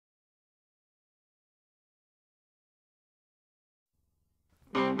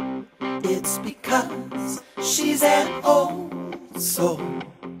It's because she's an old soul.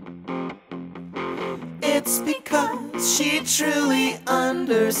 It's because she truly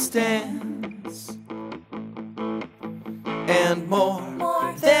understands, and more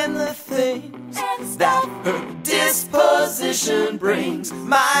than the things that her disposition brings.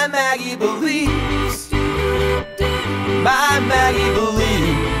 My Maggie believes, my Maggie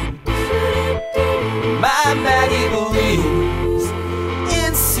believes, my Maggie believes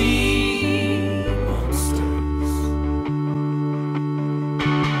in sea monsters.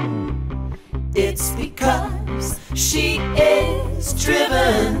 It's because she is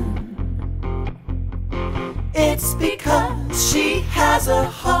driven. It's because she has a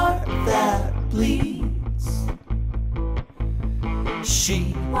heart that bleeds.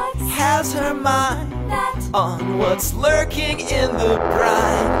 She has her mind on what's lurking in the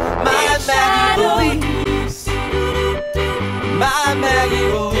brine. My Maggie believes, my Maggie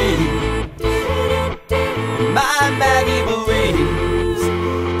believes, my Maggie believes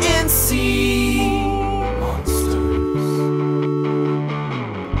in sea monsters.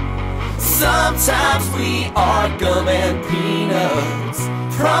 Sometimes we are gum and peanuts,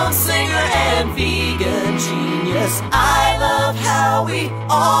 prom singer and vegan genius. I love how we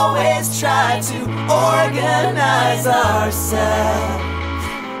always try to organize ourselves.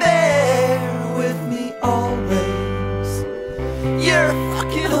 Bear with me always, you're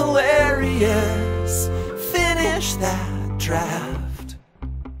fucking hilarious. Finish that draft.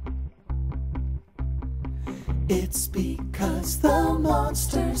 It's because the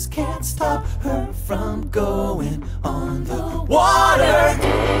monsters can't stop her from going on the water.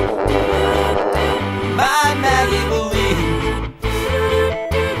 My Maggie